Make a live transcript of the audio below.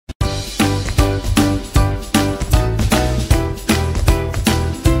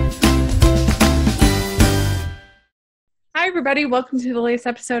everybody. Welcome to the latest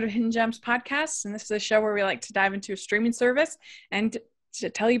episode of Hidden Gems Podcast. And this is a show where we like to dive into a streaming service and to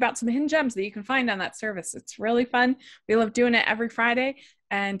tell you about some hidden gems that you can find on that service. It's really fun. We love doing it every Friday.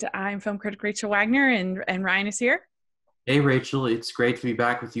 And I'm film critic Rachel Wagner, and Ryan is here. Hey, Rachel. It's great to be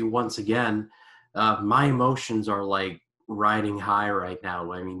back with you once again. My emotions are like riding high right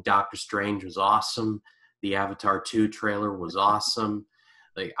now. I mean, Doctor Strange was awesome. The Avatar 2 trailer was awesome.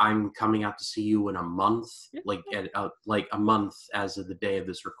 Like, I'm coming out to see you in a month, like a month as of the day of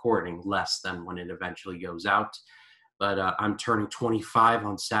this recording, less than when it eventually goes out. But I'm turning 25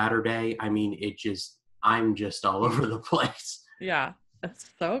 on Saturday. I mean, I'm just all over the place. Yeah, that's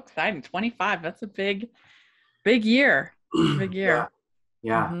so exciting. 25. That's a big year. Big year.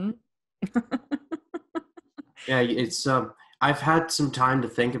 Yeah. Mm-hmm. Yeah, it's I've had some time to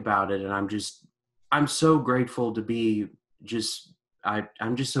think about it, and I'm so grateful to be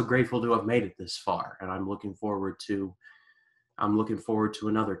I'm just so grateful to have made it this far, and I'm looking forward to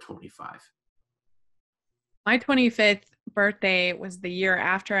another 25. My 25th birthday was the year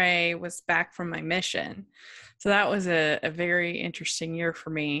after I was back from my mission. So that was a very interesting year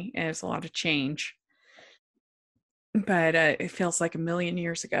for me. And it was a lot of change. But it feels like a million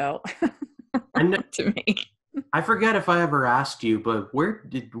years ago to me. I forget if I ever asked you, but where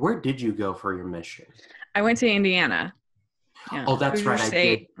did you go for your mission? I went to Indiana. Yeah. Oh, that's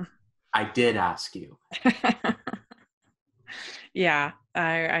right. I did ask you. Yeah,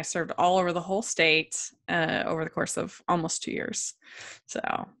 I served all over the whole state over the course of almost 2 years. So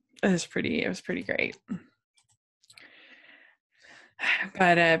it was pretty great.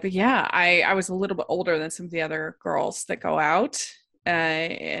 But yeah, I was a little bit older than some of the other girls that go out.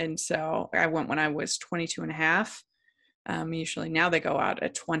 And so I went when I was 22 and a half. Usually now they go out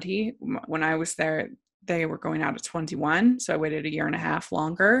at 20. When I was there, they were going out at 21. So I waited a year and a half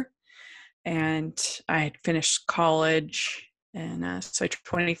longer. And I had finished college. And so I took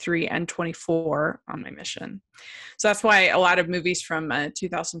 23 and 24 on my mission. So that's why a lot of movies from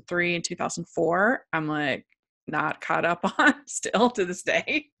 2003 and 2004, I'm like not caught up on still to this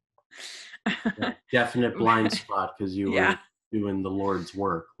day. Yeah, definite blind spot because you were doing the Lord's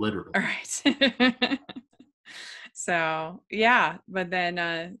work, literally. All right. So, yeah. But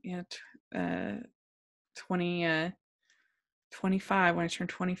then, 25, when I turned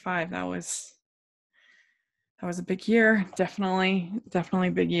 25, that was a big year. Definitely a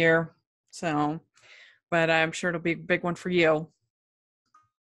big year. So, but I'm sure it'll be a big one for you.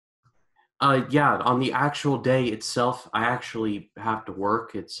 Yeah, on the actual day itself, I actually have to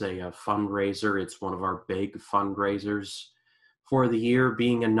work. It's a fundraiser. It's one of our big fundraisers for the year.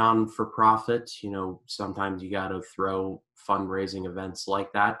 Being a non-for-profit, sometimes you got to throw fundraising events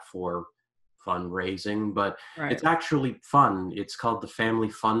like that for fundraising, but It's actually fun. It's called the Family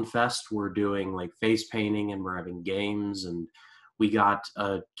Fun Fest. We're doing like face painting and we're having games, and we got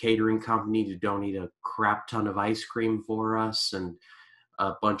a catering company to donate a crap ton of ice cream for us, and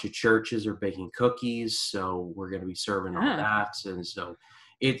a bunch of churches are baking cookies, so we're going to be serving all that, and so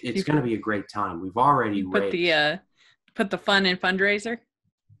it's going to be a great time. We've already put the fun in fundraiser.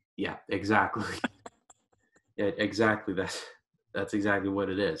 Yeah, exactly. Exactly. That's exactly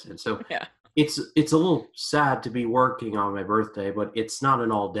what it is, and so it's a little sad to be working on my birthday, but it's not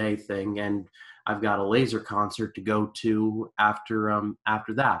an all day thing, and I've got a laser concert to go to after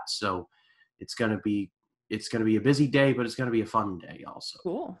that, so it's going to be a busy day, but it's going to be a fun day also.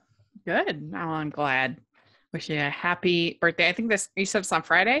 Cool. Good. Now I'm glad. Wish you a happy birthday. I think you said it's on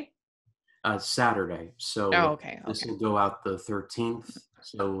Friday? Saturday. So okay. This will go out the 13th.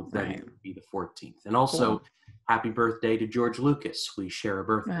 So then it would be the 14th. And also, happy birthday to George Lucas. We share a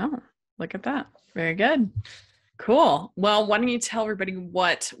birthday. Oh, look at that. Very good. Cool. Well, why don't you tell everybody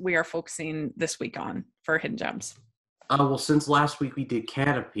what we are focusing this week on for Hidden Gems? Well, since last week we did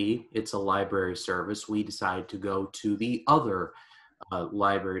Canopy, it's a library service, we decided to go to the other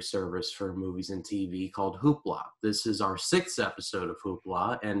library service for movies and TV called HOOPLA. This is our 6th episode of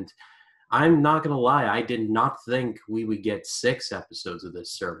HOOPLA, and I'm not going to lie, I did not think we would get 6 episodes of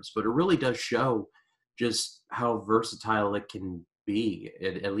this service, but it really does show just how versatile it can be,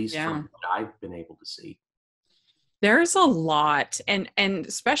 at least from what I've been able to see. There's a lot, and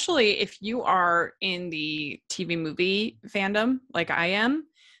especially if you are in the TV movie fandom like I am,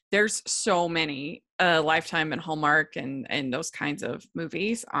 there's so many Lifetime and Hallmark and those kinds of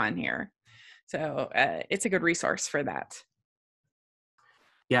movies on here. So it's a good resource for that.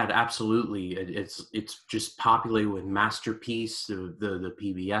 Yeah, absolutely. It's just populated with Masterpiece, the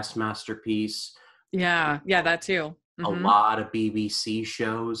PBS Masterpiece. Yeah, that too. Mm-hmm. A lot of BBC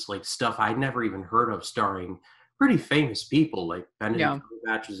shows, like stuff I'd never even heard of, starring pretty famous people. Like Benedict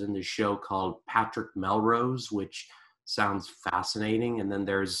Cumberbatch is in this show called Patrick Melrose, which sounds fascinating. And then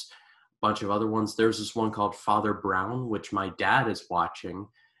there's a bunch of other ones. There's this one called Father Brown, which my dad is watching,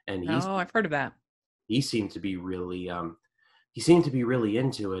 and Oh, I've heard of that. he seemed to be really he seemed to be really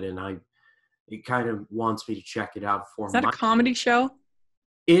into it, and it kind of wants me to check it out for Is that a my. comedy show?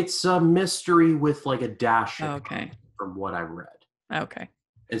 It's a mystery with like a dash Oh, of okay. comedy from what I read. Okay.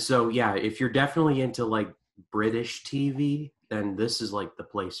 And so, yeah, if you're definitely into like British TV, then this is like the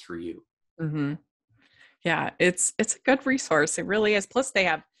place for you. Mm-hmm. Yeah, it's a good resource. It really is. Plus, they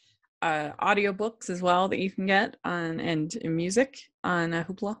have audiobooks as well that you can get on and music on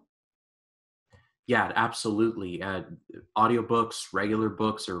Hoopla. Yeah, absolutely. Audiobooks, regular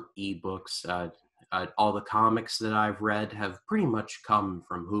books, or ebooks. All the comics that I've read have pretty much come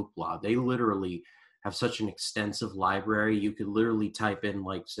from Hoopla. They literally have such an extensive library. You could literally type in,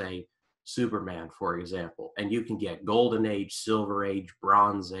 like, say, Superman, for example, and you can get Golden Age, Silver Age,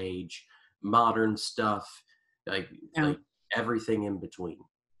 Bronze Age, modern stuff, like Yeah, like everything in between.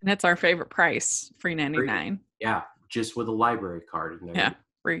 and that's our favorite price, free Free. 99. Yeah, just with a library card, and there you Yeah, go.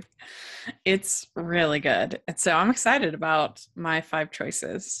 free. It's really good. And so I'm excited about my 5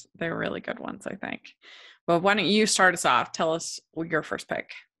 choices. They're really good ones, I think. But why don't you start us off? Tell us your first pick.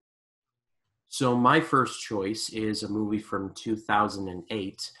 So my first choice is a movie from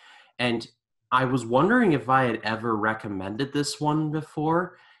 2008, and I was wondering if I had ever recommended this one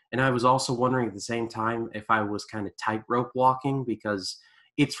before, and I was also wondering at the same time if I was kind of tightrope walking because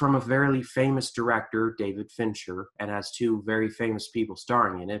it's from a very famous director, David Fincher, and has two very famous people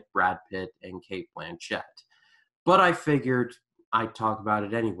starring in it, Brad Pitt and Kate Blanchett. But I figured I'd talk about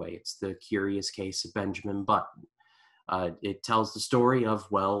it anyway. It's The Curious Case of Benjamin Button. It tells the story of,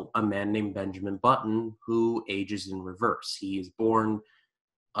 well, a man named Benjamin Button who ages in reverse. He is born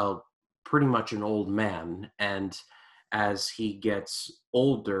pretty much an old man, and as he gets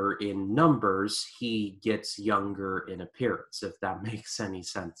older in numbers, he gets younger in appearance, if that makes any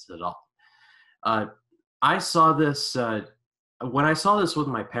sense at all. Uh, I saw this when I saw this with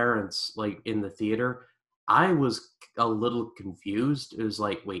my parents, like in the theater. I was a little confused. It was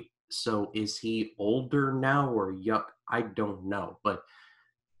like, wait, so is he older now or young? I don't know, but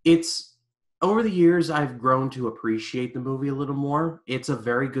it's over the years I've grown to appreciate the movie a little more. It's a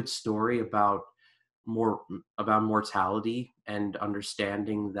very good story more about mortality and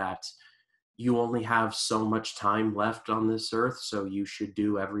understanding that you only have so much time left on this earth, so you should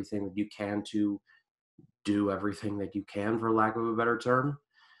do everything that you can to do everything that you can, for lack of a better term.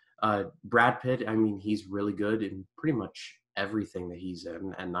 Brad Pitt, I mean, he's really good in pretty much everything that he's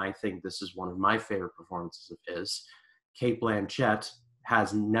in, and I think this is one of my favorite performances of his. Kate Blanchett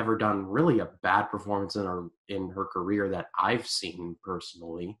has never done really a bad performance in her career that I've seen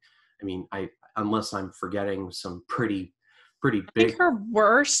personally. I mean, I unless I'm forgetting some pretty I think big. her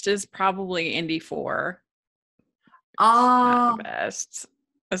worst is probably Indy 4. Not the Um, best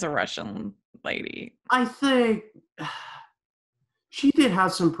as a Russian lady. I think she did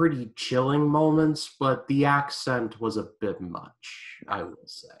have some pretty chilling moments, but the accent was a bit much, I will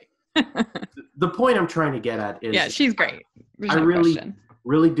say. The point I'm trying to get at Yeah, is she's great. There's I no really, question.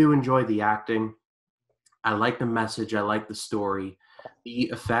 really do enjoy the acting. I like the message. I like the story. The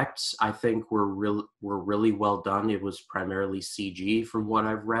effects, I think, were really well done. It was primarily CG from what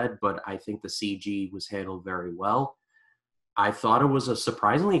I've read, but I think the CG was handled very well. I thought it was a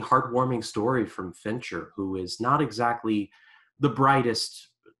surprisingly heartwarming story from Fincher, who is not exactly the brightest,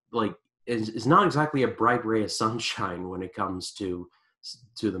 like, is not exactly a bright ray of sunshine when it comes to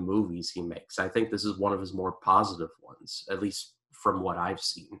the movies he makes. I think this is one of his more positive ones, at least from what I've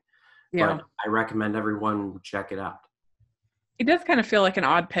seen. Yeah. But I recommend everyone check it out. He does kind of feel like an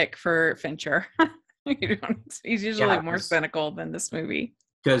odd pick for Fincher. He's usually Yeah, more cynical than this movie.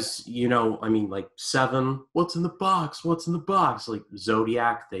 because I mean, like Seven, what's in the box? What's in the box? Like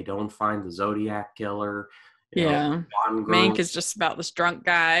Zodiac, they don't find the Zodiac killer. Yeah. Gone Girl. Mank is just about this drunk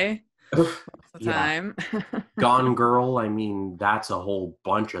guy most of the Yeah, time. Gone Girl. I mean, that's a whole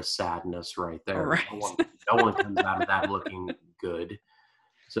bunch of sadness right All there. right. No one comes out of that looking good.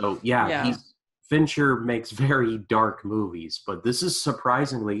 So yeah, Yeah. Fincher makes very dark movies, but this is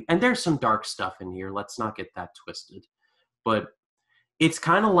surprisingly, and there's some dark stuff in here. Let's not get that twisted. But it's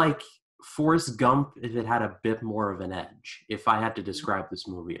kind of like Forrest Gump if it had a bit more of an edge, if I had to describe this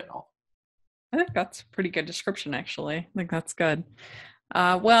movie at all. I think that's a pretty good description, actually. I think that's good.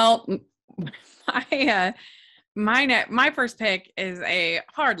 Well, my my first pick is a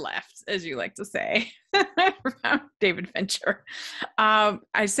hard left, as you like to say, from David Fincher.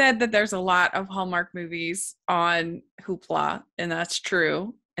 I said that there's a lot of Hallmark movies on Hoopla, and that's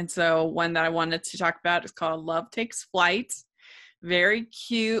true. And so one that I wanted to talk about is called Love Takes Flight, Very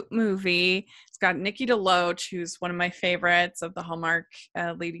cute movie. It's got Nikki DeLoach, who's one of my favorites of the Hallmark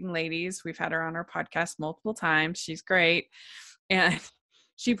leading ladies. We've had her on our podcast multiple times. She's great. And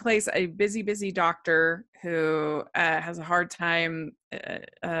she plays a busy doctor who has a hard time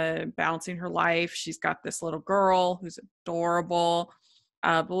balancing her life. She's got this little girl who's adorable.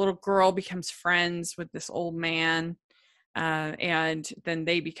 The little girl becomes friends with this old man, and then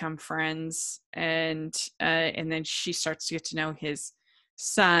they become friends, and then she starts to get to know his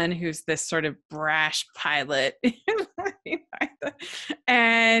son, who's this sort of brash pilot.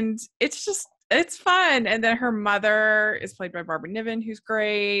 And it's fun. And then her mother is played by Barbara Niven, who's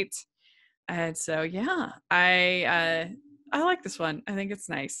great. And so yeah, I like this one. I think it's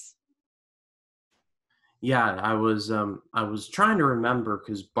nice. Yeah, I was trying to remember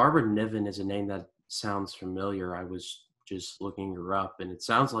because Barbara Niven is a name that sounds familiar. I was just looking her up, and it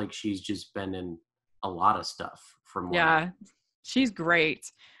sounds like she's just been in a lot of stuff from what I. Yeah, she's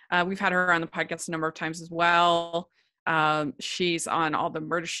great. We've had her on the podcast a number of times as well. She's on all the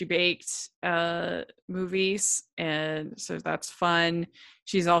Murder She Baked movies, and so that's fun.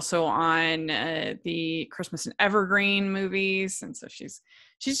 She's also on the Christmas and Evergreen movies, and so she's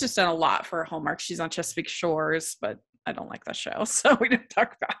just done a lot for Hallmark. She's on Chesapeake Shores, but I don't like that show, so we don't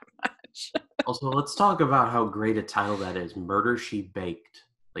talk about it much. Also, let's talk about how great a title that is, Murder She Baked.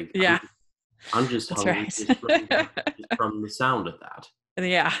 Like, Yeah, I'm just that's hungry right. just from the sound of that.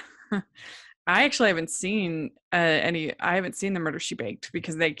 Yeah. I actually haven't seen any. I haven't seen the Murder She Baked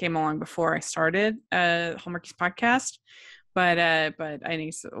because they came along before I started Hallmarkies podcast. But I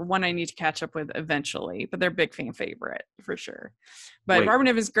need to catch up with eventually. But they're a big fan favorite for sure. But Wait, Barbara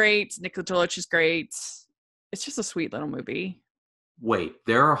Niven's great. Nicola Deloach is great. It's just a sweet little movie.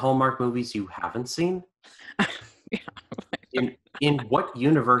 there are Hallmark movies you haven't seen? Yeah. In what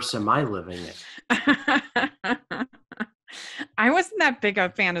universe am I living in? I wasn't that big a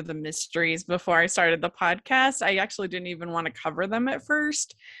fan of the mysteries before I started the podcast. I actually didn't even want to cover them at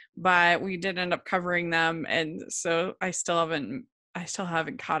first, but we did end up covering them, and so I still haven't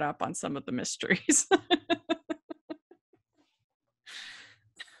caught up on some of the mysteries.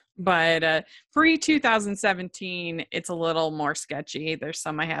 But pre 2017, it's a little more sketchy. There's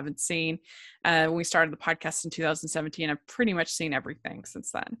some I haven't seen. When we started the podcast in 2017, I've pretty much seen everything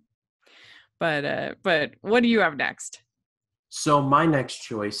since then. But what do you have next? So my next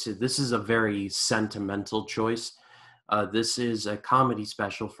choice, this is a very sentimental choice. This is a comedy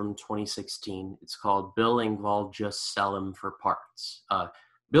special from 2016. It's called Bill Engvall, Just Sell Him for Parts.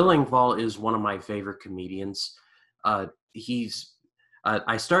 Bill Engvall is one of my favorite comedians.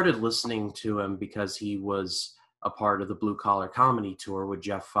 I started listening to him because he was a part of the Blue Collar Comedy Tour with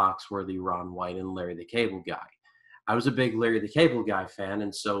Jeff Foxworthy, Ron White, and Larry the Cable Guy. I was a big Larry the Cable Guy fan,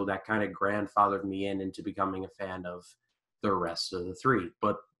 and so that kind of grandfathered me into becoming a fan of the rest of the three.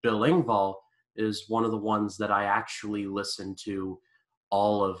 But Bill Engvall is one of the ones that I actually listened to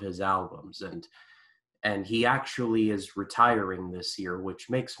all of his albums, and he actually is retiring this year, which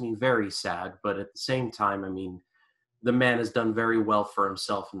makes me very sad. But at the same time, I mean, the man has done very well for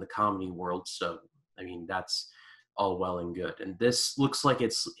himself in the comedy world, so I mean that's all well and good. And this looks like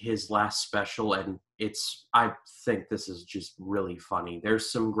it's his last special, and I think this is just really funny. There's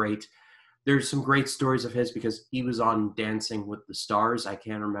some great stories of his because he was on Dancing with the Stars. I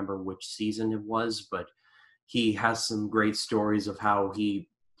can't remember which season it was, but he has some great stories of how he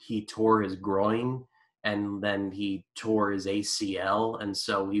tore his groin and then he tore his ACL, and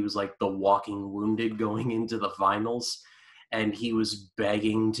so he was like the walking wounded going into the finals, and he was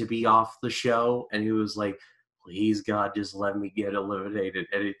begging to be off the show, and he was like, please God, just let me get eliminated.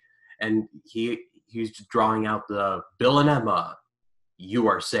 And he was drawing out the Bill and Emma, you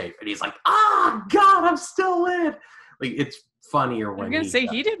are safe, and he's like, God, I'm still in. Like, it's funnier when I'm gonna say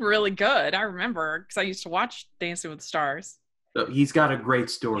he did really good. I remember because I used to watch Dancing with the Stars. So he's got a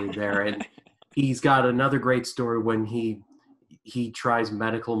great story there, and he's got another great story when he tries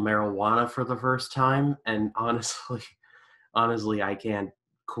medical marijuana for the first time, and honestly I can't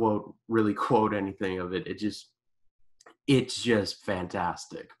really quote anything of it. It's just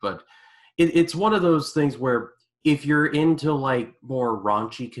fantastic. But it's one of those things where if you're into like more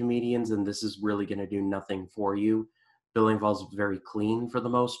raunchy comedians, and this is really going to do nothing for you. Bill Engvall's very clean for the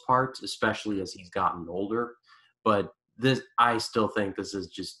most part, especially as he's gotten older. But I still think this is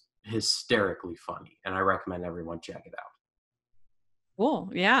just hysterically funny, and I recommend everyone check it out. Cool.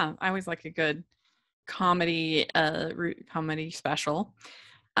 Yeah, I always like a good comedy special.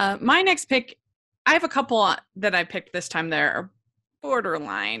 My next pick, I have a couple that I picked this time that are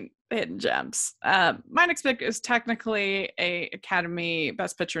borderline hidden gems. My next pick is technically a Academy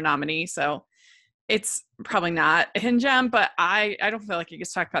Best Picture nominee, so it's probably not a hidden gem, but I don't feel like it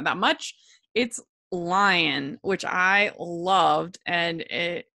gets talked about that much. It's Lion, which I loved, and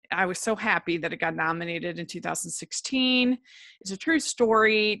I was so happy that it got nominated in 2016. It's a true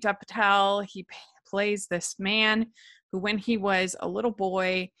story. Dev Patel, he plays this man who, when he was a little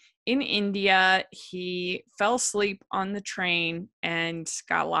boy in India, he fell asleep on the train and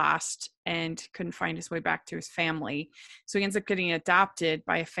got lost and couldn't find his way back to his family. So he ends up getting adopted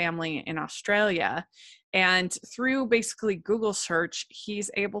by a family in Australia. And through basically Google search, he's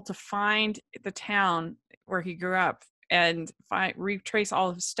able to find the town where he grew up and retrace all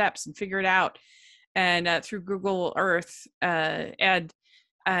of his steps and figure it out. And through Google Earth, and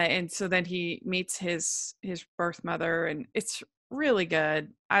so then he meets his birth mother, and it's really good.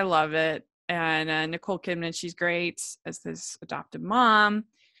 I love it. And Nicole Kidman, she's great as this adopted mom.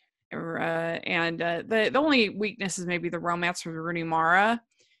 The only weakness is maybe the romance with Rooney Mara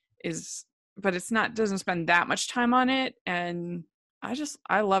is, but it's not, doesn't spend that much time on it. And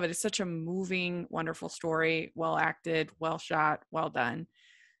I love it. It's such a moving, wonderful story, well acted, well shot, well done.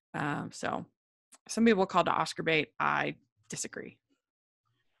 So some people call it Oscar bait. I disagree.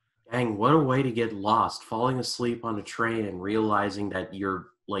 Dang, what a way to get lost, falling asleep on a train and realizing that you're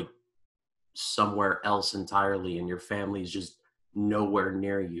like somewhere else entirely and your family's just nowhere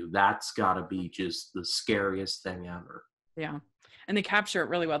near you. That's gotta be just the scariest thing ever. Yeah. And they capture it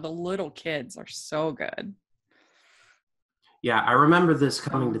really well. The little kids are so good. Yeah, I remember this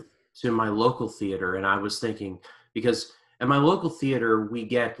coming to my local theater, and I was thinking, because at my local theater, we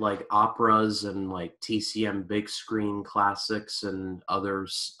get like operas and like TCM big screen classics and other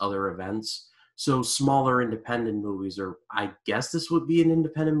events. So smaller independent movies, or I guess this would be an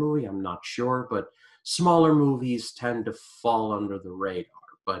independent movie, I'm not sure, but smaller movies tend to fall under the radar.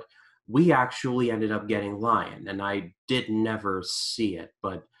 But we actually ended up getting Lion, and I did never see it,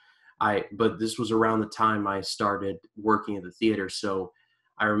 but this was around the time I started working at the theater, so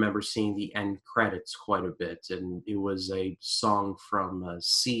I remember seeing the end credits quite a bit, and it was a song from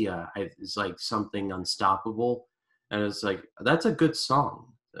Sia. It's like Something Unstoppable, and it's like, that's a good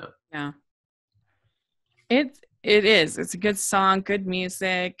song. So. Yeah. It is. It's a good song, good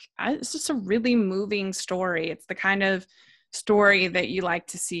music. It's just a really moving story. It's the kind of story that you like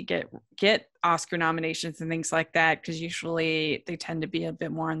to see get Oscar nominations and things like that, because usually they tend to be a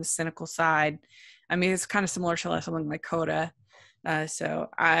bit more on the cynical side. I mean, it's kind of similar to something like Coda. So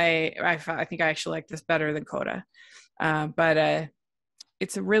I think I actually like this better than Coda. But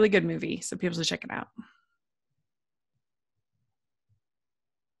it's a really good movie, so people should check it out.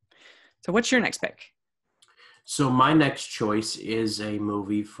 So what's your next pick? So my next choice is a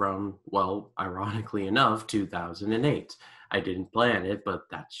movie from, well, ironically enough, 2008. I didn't plan it, but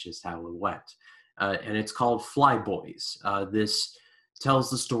that's just how it went. And it's called Flyboys. This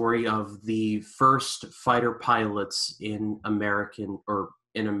tells the story of the first fighter pilots in American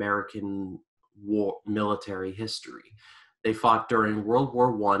war military history. They fought during World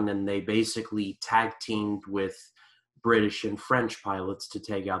War I, and they basically tag teamed with British and French pilots to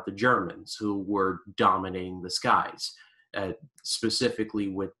take out the Germans, who were dominating the skies, specifically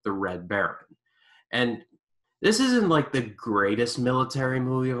with the Red Baron. And this isn't like the greatest military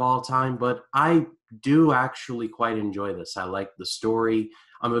movie of all time, but I do actually quite enjoy this. I like the story.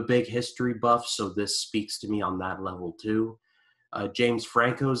 I'm a big history buff, so this speaks to me on that level too. James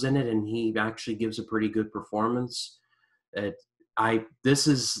Franco's in it, and he actually gives a pretty good performance. This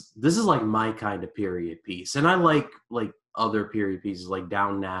is like my kind of period piece, and I like other period pieces like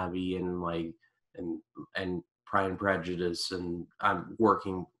Downton Abbey and and Pride and Prejudice, and I'm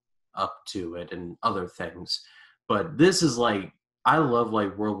working up to it and other things. But this is like, I love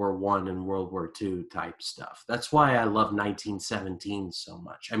like World War One and World War Two type stuff. That's why I love 1917 so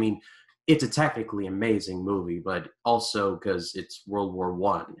much. I mean, it's a technically amazing movie, but also because it's World War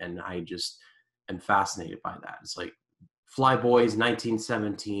One, and I just am fascinated by that. It's like Flyboys,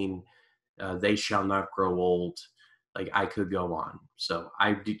 1917, They Shall Not Grow Old. Like, I could go on. So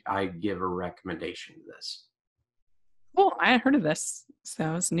I give a recommendation to this. Cool. I hadn't heard of this,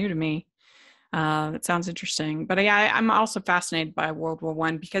 so it's new to me. It sounds interesting, but I'm also fascinated by World War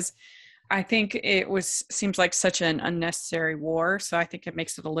One because I think seems like such an unnecessary war. So I think it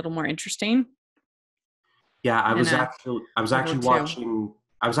makes it a little more interesting. Yeah, I And was actually World War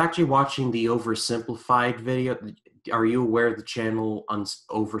II. watching the oversimplified video. Are you aware of the channel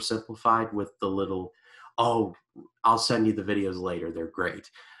Oversimplified with the little? Oh, I'll send you the videos later. They're great.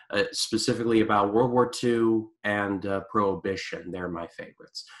 Specifically about World War II and Prohibition. They're my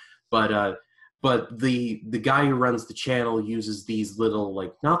favorites. But the guy who runs the channel uses these little,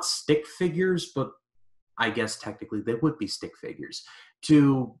 like, not stick figures, but I guess technically they would be stick figures,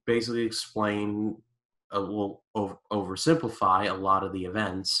 to basically explain, will oversimplify a lot of the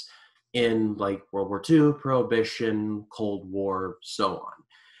events in like World War II, Prohibition, Cold War, so on.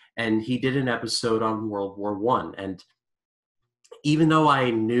 And he did an episode on World War One. And even though I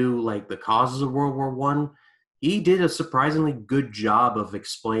knew like the causes of World War One, he did a surprisingly good job of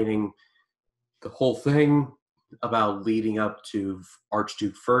explaining the whole thing about leading up to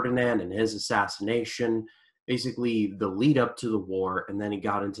Archduke Ferdinand and his assassination, basically the lead up to the war, and then he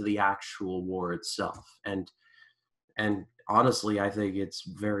got into the actual war itself. And honestly, I think it's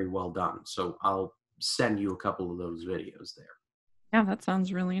very well done. So I'll send you a couple of those videos there. Yeah, that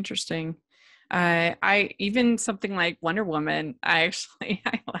sounds really interesting. I even something like Wonder Woman, I actually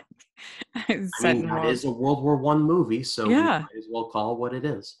I like it's I set mean, in that world. is a World War One movie, so we Yeah. might as well call it what it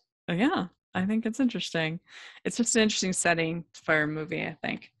is. Yeah. I think it's interesting. It's just an interesting setting for a movie, I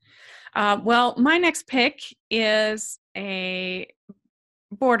think. Well, my next pick is a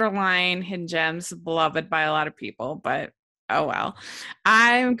borderline hidden gems, beloved by a lot of people, but oh well.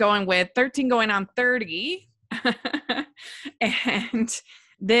 I'm going with 13 going on 30. And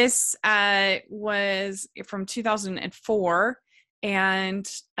this was from 2004. And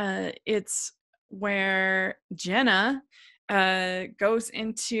it's where Jenna goes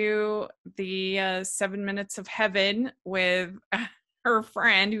into the 7 minutes of heaven with her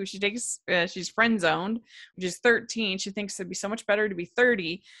friend who she takes, she's friend zoned, which is 13. She thinks it'd be so much better to be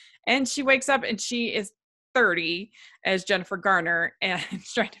 30. And she wakes up and she is 30 as Jennifer Garner and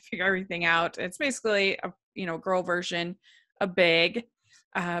trying to figure everything out. It's basically a girl version of Big.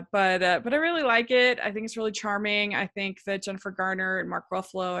 But I really like it. I think it's really charming. I think that Jennifer Garner and Mark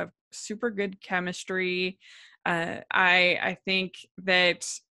Ruffalo have super good chemistry. I think that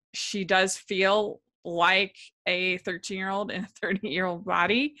she does feel like a 13-year-old in a 30-year-old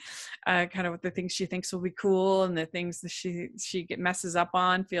body, kind of with the things she thinks will be cool and the things that she messes up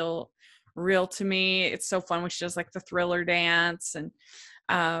on feel real to me. It's so fun when she does like the Thriller dance, and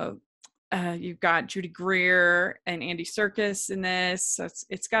you've got Judy Greer and Andy Serkis in this. So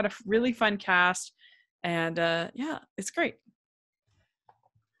it's got a really fun cast, and yeah, it's great.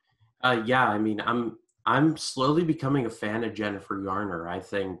 Yeah, I mean, I'm slowly becoming a fan of Jennifer Garner. I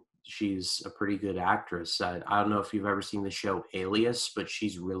think she's a pretty good actress. I don't know if you've ever seen the show Alias, but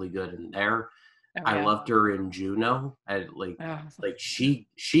she's really good in there. Oh I yeah. loved her in Juno. I, Oh, like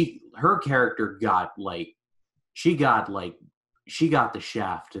her character got she got like she got the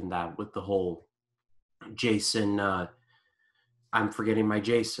shaft in that with the whole Jason. I'm forgetting my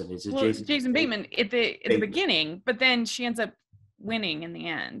Jason. Is it well, Jason? Jason Bateman at the Bateman. beginning, but then she ends up winning in the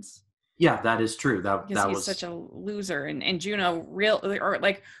end Yeah, that is true. because That he's such was a loser, and Juno or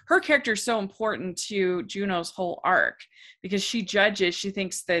like her character is so important to Juno's whole arc because she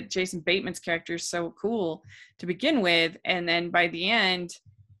thinks that Jason Bateman's character is so cool to begin with, and then by the end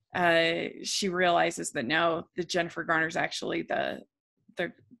she realizes that no, that Jennifer Garner's actually the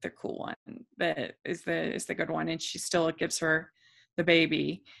the cool one, that is the good one, and she still gives her the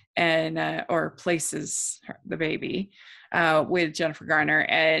baby and or places the baby with Jennifer Garner.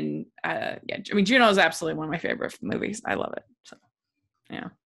 And yeah, I mean, Juno is absolutely one of my favorite movies. I love it. So yeah.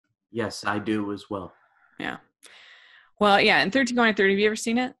 yes, I do as well. Yeah. Well, yeah, and 13 Going on 30, have you ever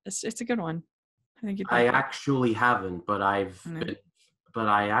seen it? It's a good one. I think you'd I like it. actually haven't, but Mm-hmm.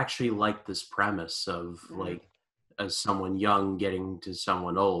 I actually like this premise of Mm-hmm. like as someone young getting to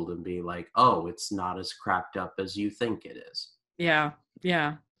someone old and be like, oh, it's not as cracked up as you think it is. Yeah.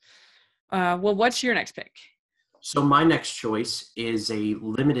 Yeah. Well, what's your next pick? So my next choice is a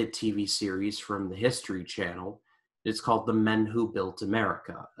limited TV series from the History Channel. It's called The Men Who Built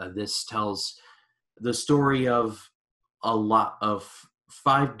America. This tells the story of a lot of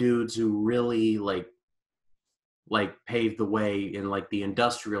five dudes who really paved the way in like the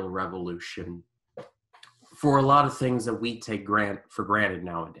Industrial Revolution for a lot of things that we take for granted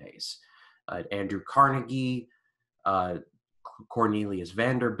nowadays. Andrew Carnegie, uh, Cornelius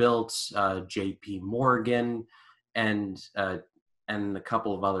Vanderbilt, J.P. Morgan, and a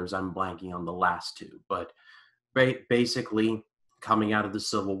couple of others. I'm blanking on the last two, but basically, coming out of the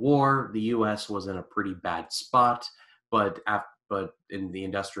Civil War, the U.S. was in a pretty bad spot, but in the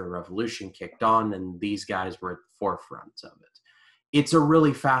Industrial Revolution kicked on, and these guys were at the forefront of it. It's a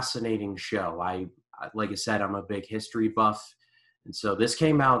really fascinating show. Like I said, I'm a big history buff, and so this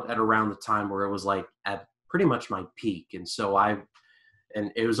came out at around the time where it was like at pretty much my peak, and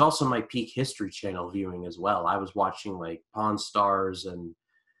it was also my peak History Channel viewing as well. I was watching like Pawn Stars and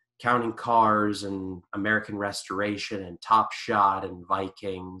Counting Cars and American Restoration and Top Shot and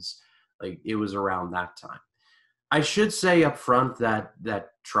Vikings. Like it was around that time. I should say up front that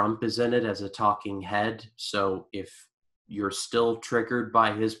Trump is in it as a talking head. So if you're still triggered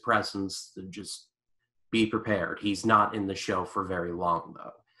by his presence, then just be prepared. He's not in the show for very long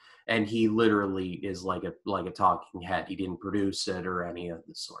though. And he literally is like a talking head. He didn't produce it or any of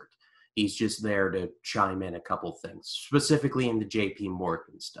the sort. He's just there to chime in a couple things, specifically in the JP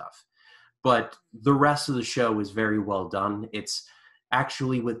Morgan stuff. But the rest of the show is very well done. It's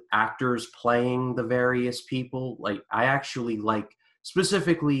actually with actors playing the various people. Like, I actually like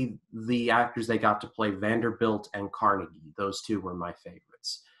specifically the actors they got to play Vanderbilt and Carnegie. Those two were my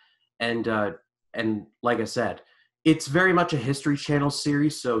favorites. And like I said, it's very much a History Channel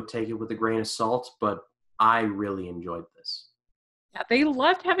series, so take it with a grain of salt, but I really enjoyed this. Yeah, they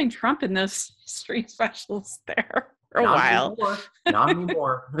loved having Trump in those street specials there for a Not while. anymore. Not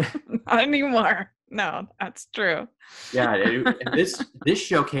anymore. Not anymore. No, that's true. Yeah, and this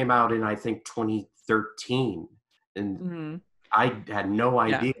show came out in, I think, 2013, and Mm-hmm. I had no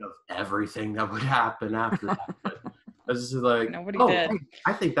Yeah. idea of everything that would happen after that. But I was just like, Nobody oh, did. hey,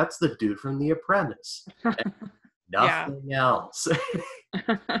 I think that's the dude from The Apprentice. And nothing else.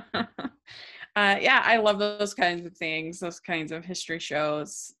 Yeah, I love those kinds of things, those kinds of history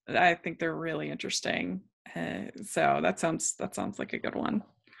shows. I think they're really interesting. So that sounds like a good one.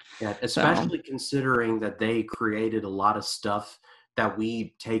 Yeah, So especially considering that they created a lot of stuff that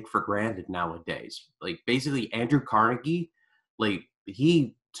we take for granted nowadays. Like, basically, Andrew Carnegie, like,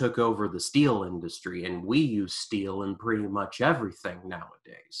 he took over the steel industry, and we use steel in pretty much everything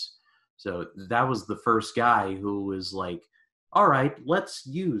nowadays. So that was the first guy who was like, all right, let's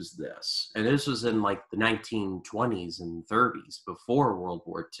use this. And this was in like the 1920s and 30s, before World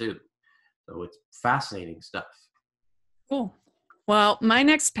War II. So it's fascinating stuff. cool. Well, my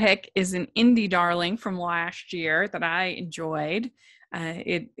next pick is an indie darling from last year that I enjoyed.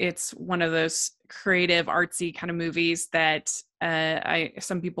 It's one of those creative, artsy kind of movies that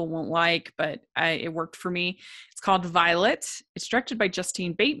some people won't like, but it worked for me. It's called Violet. It's directed by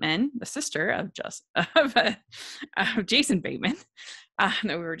Justine Bateman, the sister of Jason Bateman, that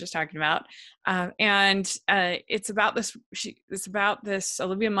we were just talking about. And it's about this. It's about this.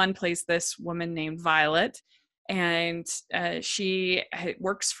 Olivia Munn plays this woman named Violet, and she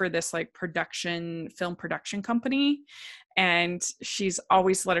works for this like film production company, and she's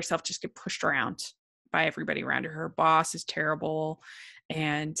always let herself just get pushed around by everybody around her. Her boss is terrible,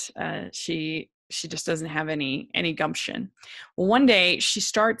 and she just doesn't have any gumption. Well, one day she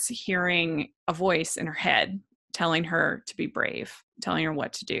starts hearing a voice in her head telling her to be brave, telling her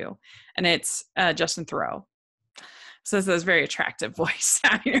what to do, and it's Justin Theroux. So it's this very attractive voice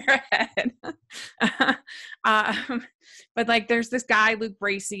out in your head. But like, there's this guy, Luke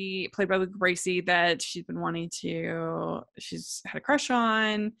Bracey, played by Luke Bracey, that she's had a crush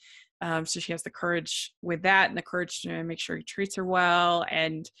on. So she has the courage with that, and the courage to make sure he treats her well.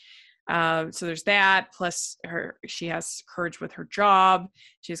 And so there's that. Plus, she has courage with her job.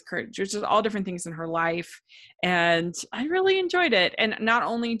 She has courage, just all different things in her life. And I really enjoyed it. And not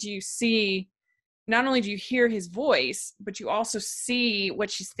only do you hear his voice, but you also see what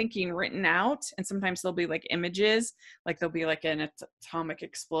she's thinking written out. And sometimes there'll be like images, like there'll be like an atomic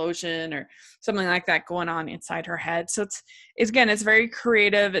explosion or something like that going on inside her head. So it's very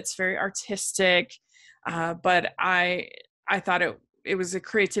creative. It's very artistic. But I thought it was a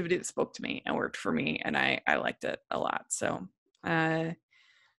creativity that spoke to me and worked for me. And I liked it a lot. So that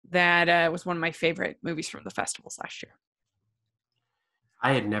was one of my favorite movies from the festivals last year.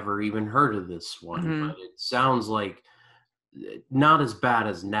 I had never even heard of this one, Mm-hmm. but it sounds like not as bad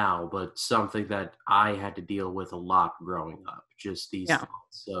as now, but something that I had to deal with a lot growing up. Just these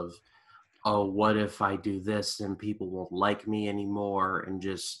thoughts of, oh, what if I do this and people won't like me anymore? And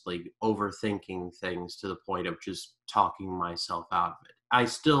just like overthinking things to the point of just talking myself out of it. I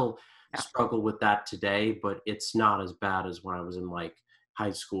still struggle with that today, but it's not as bad as when I was in like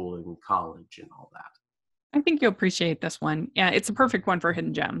high school and college and all that. I think you'll appreciate this one. Yeah, it's a perfect one for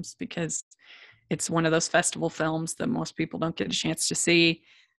hidden gems because it's one of those festival films that most people don't get a chance to see.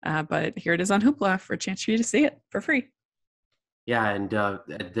 But here it is on Hoopla for a chance for you to see it for free. Yeah, and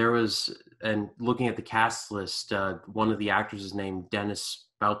and looking at the cast list, one of the actors is named Dennis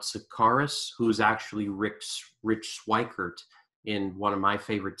Boutsikaris, who's actually Rich Swikert in one of my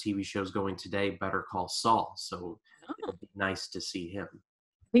favorite TV shows going today, Better Call Saul. So it'd be nice to see him.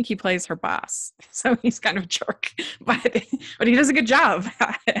 I think he plays her boss, so he's kind of a jerk, but he does a good job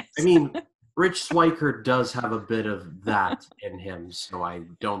at it. I mean, Rich Swikert does have a bit of that in him, so I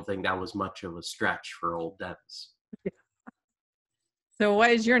don't think that was much of a stretch for old Dennis. So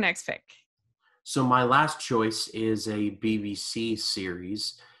what is your next pick? So my last choice is a BBC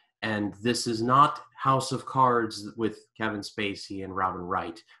series, And this is not House of Cards with Kevin Spacey and Robin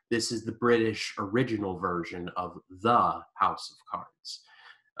Wright. This is the British original version of The House of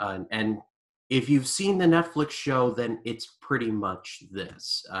Cards. And if you've seen the Netflix show, then it's pretty much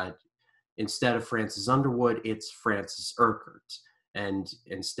this. Instead of Francis Underwood, it's Francis Urquhart. And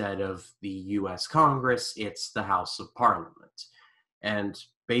instead of the US Congress, it's the House of Parliament. And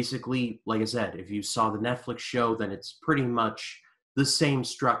basically, like I said, if you saw the Netflix show, then it's pretty much the same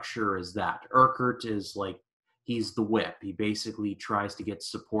structure as that. Urquhart is like, he's the whip. He basically tries to get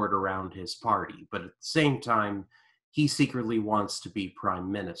support around his party, but at the same time, he secretly wants to be prime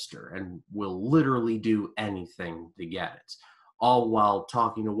minister and will literally do anything to get it, all while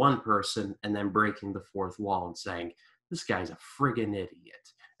talking to one person and then breaking the fourth wall and saying, this guy's a friggin'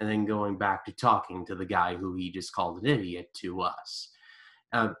 idiot, and then going back to talking to the guy who he just called an idiot to us.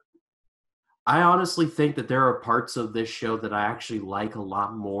 I honestly think that there are parts of this show that I actually like a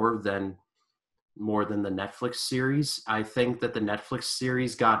lot more than the Netflix series. I think that the Netflix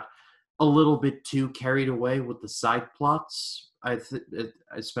series got a little bit too carried away with the side plots,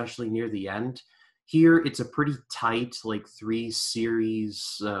 especially near the end. Here, it's a pretty tight, like three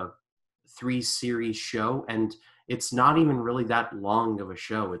series show, and it's not even really that long of a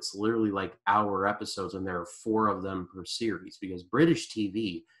show. It's literally like hour episodes, and there are 4 of them per series, because British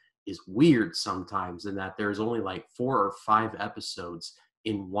TV is weird sometimes in that there's only like 4 or 5 episodes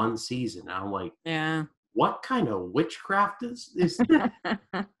in one season. And I'm like, Yeah. what kind of witchcraft is this?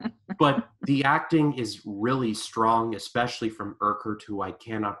 But the acting is really strong, especially from Urquhart, who I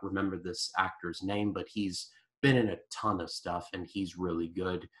cannot remember this actor's name, but he's been in a ton of stuff and he's really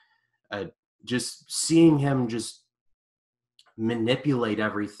good. Just seeing him just manipulate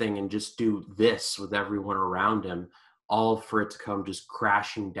everything and just do this with everyone around him, all for it to come just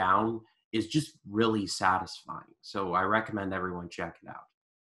crashing down, is just really satisfying. So I recommend everyone check it out.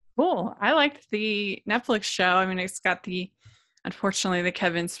 Cool. I liked the Netflix show. I mean, it's got unfortunately, the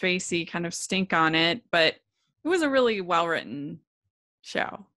Kevin Spacey kind of stink on it, but it was a really well-written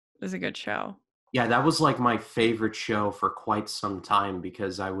show. It was a good show. Yeah, that was like my favorite show for quite some time,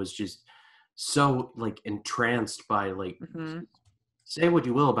 because I was just so like entranced by like, say what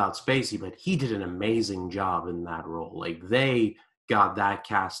you will about Spacey, but he did an amazing job in that role. Like, they got that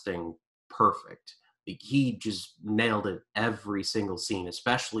casting perfect. Like, he just nailed it every single scene,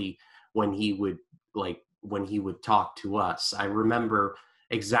 especially when he would talk to us. I remember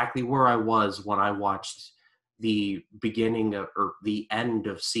exactly where I was when I watched the beginning of, or the end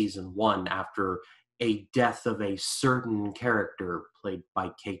of season 1, after a death of a certain character played by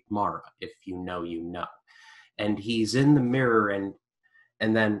Kate Mara. If you know, you know. And he's in the mirror, and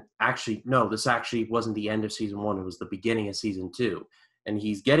then actually, no, this actually wasn't the end of season 1. It was the beginning of season 2. And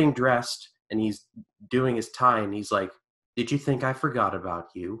he's getting dressed and he's doing his tie, and he's like, did you think I forgot about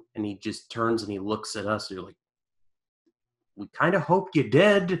you? And he just turns and he looks at us, and you're like, we kind of hoped you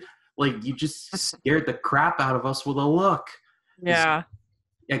did. Like, you just scared the crap out of us with a look. Yeah.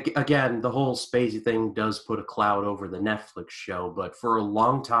 Again, the whole Spacey thing does put a cloud over the Netflix show, but for a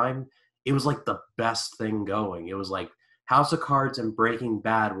long time, it was like the best thing going. It was like House of Cards and Breaking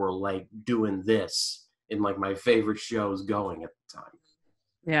Bad were like doing this in like my favorite shows going at the time.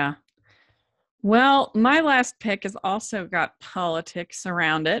 Yeah. Well, my last pick has also got politics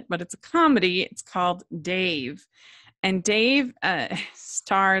around it, but it's a comedy. It's called Dave. And Dave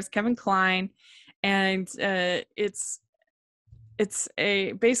stars Kevin Kline, and it's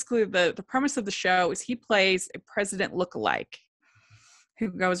a basically the premise of the show is he plays a president lookalike who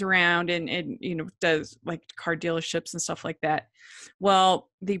goes around and does like car dealerships and stuff like that.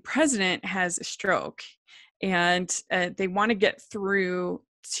 Well, the president has a stroke, and they want to get through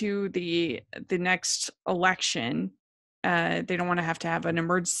to the next election. They don't want to have an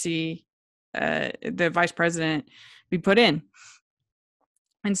emergency, the vice president be put in.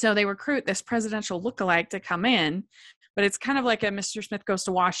 And so they recruit this presidential lookalike to come in, but it's kind of like a Mr. Smith Goes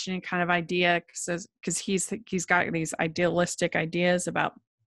to Washington kind of idea, because he's got these idealistic ideas about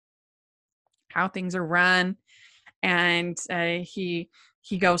how things are run, and he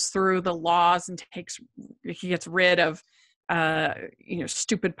goes through the laws and he gets rid of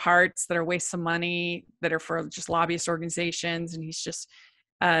stupid parts that are wastes of money that are for just lobbyist organizations, and he's just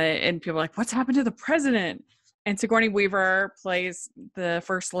and people are like, what's happened to the president? And Sigourney Weaver plays the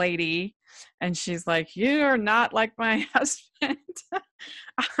first lady, and she's like, you're not like my husband.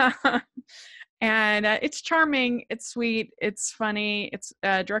 And it's charming, it's sweet, it's funny. It's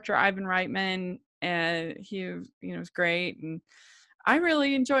director Ivan Reitman, and he is great, and I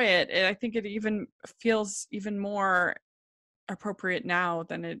really enjoy it. And I think it even feels even more appropriate now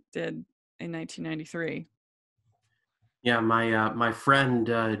than it did in 1993. Yeah, my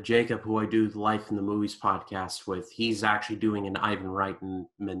friend Jacob, who I do the Life in the Movies podcast with, he's actually doing an Ivan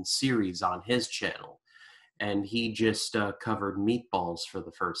Reitman series on his channel, and he just covered Meatballs for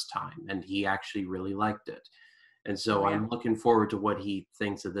the first time, and he actually really liked it. And Oh so yeah. I'm looking forward to what he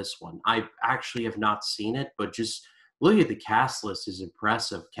thinks of this one. I actually have not seen it, but just look at the cast list is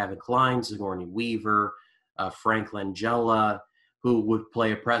impressive. Kevin Kline, Sigourney Weaver, Frank Langella, who would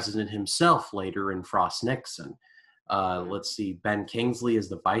play a president himself later in Frost Nixon. Let's see, Ben Kingsley is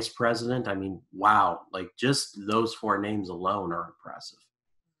the vice president. I mean, wow, like just those four names alone are impressive.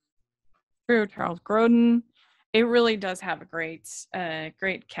 True, Charles Grodin. It really does have a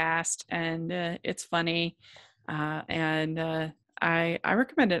great cast, and it's funny, and I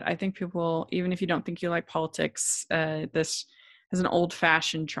recommend it. I think people, even if you don't think you like politics, this has an old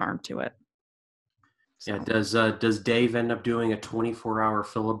fashioned charm to it. Yeah, So, does Dave end up doing a 24-hour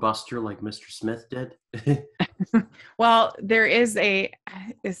filibuster like Mr. Smith did? well, there is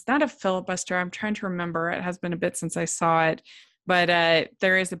it's not a filibuster. I'm trying to remember. It has been a bit since I saw it, but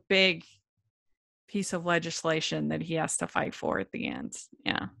there is a big piece of legislation that he has to fight for at the end.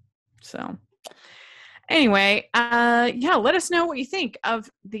 Yeah. So anyway, yeah, let us know what you think of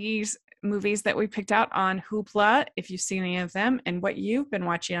these movies that we picked out on Hoopla, if you've seen any of them, and what you've been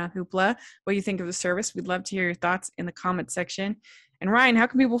watching on Hoopla, what you think of the service. We'd love to hear your thoughts in the comment section. And Ryan, how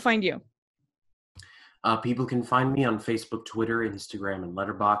can people find you? People can find me on Facebook, Twitter, Instagram, and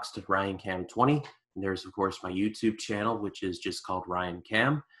Letterboxd at RyanCam20. And there's, of course, my YouTube channel, which is just called Ryan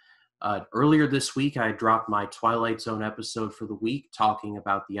Cam. Earlier this week, I dropped my Twilight Zone episode for the week, talking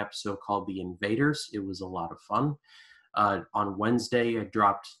about the episode called The Invaders. It was a lot of fun. On Wednesday, I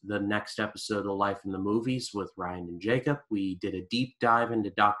dropped the next episode of Life in the Movies with Ryan and Jacob. We did a deep dive into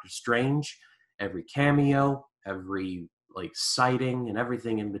Doctor Strange, every cameo, every like sighting, and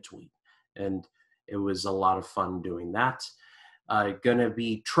everything in between. And it was a lot of fun doing that. Gonna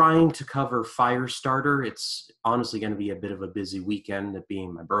be trying to cover Firestarter. It's honestly gonna be a bit of a busy weekend, it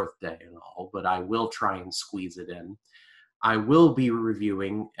being my birthday and all, but I will try and squeeze it in. I will be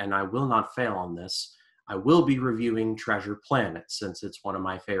reviewing, and I will not fail on this, I will be reviewing Treasure Planet since it's one of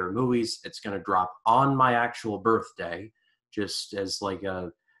my favorite movies. It's gonna drop on my actual birthday, just as like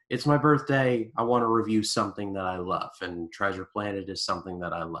it's my birthday, I want to review something that I love, and Treasure Planet is something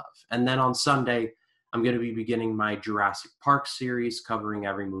that I love. And then on Sunday, I'm going to be beginning my Jurassic Park series, covering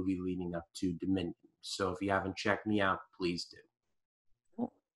every movie leading up to Dominion. So if you haven't checked me out, please do.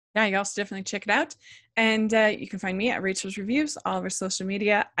 Cool. Yeah, you also definitely check it out. And you can find me at Rachel's Reviews, all over social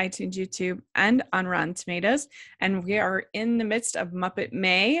media, iTunes, YouTube, and on Rotten Tomatoes. And we are in the midst of Muppet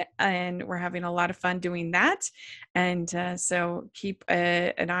May, and we're having a lot of fun doing that. And so keep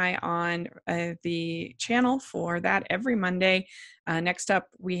an eye on the channel for that every Monday. Next up,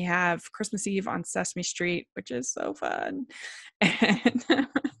 we have Christmas Eve on Sesame Street, which is so fun. And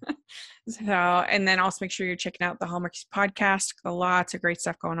so, and then also make sure you're checking out the Hallmark podcast. Lots of great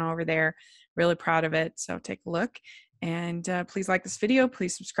stuff going on over there. Really proud of it. So take a look. And please like this video.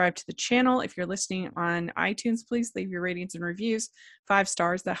 Please subscribe to the channel. If you're listening on iTunes, please leave your ratings and reviews. 5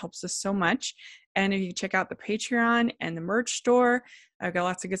 stars. That helps us so much. And if you check out the Patreon and the merch store, I've got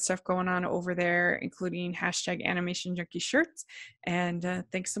lots of good stuff going on over there, including hashtag Animation Junkie shirts. And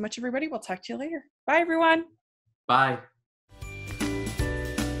thanks so much, everybody. We'll talk to you later. Bye, everyone. Bye.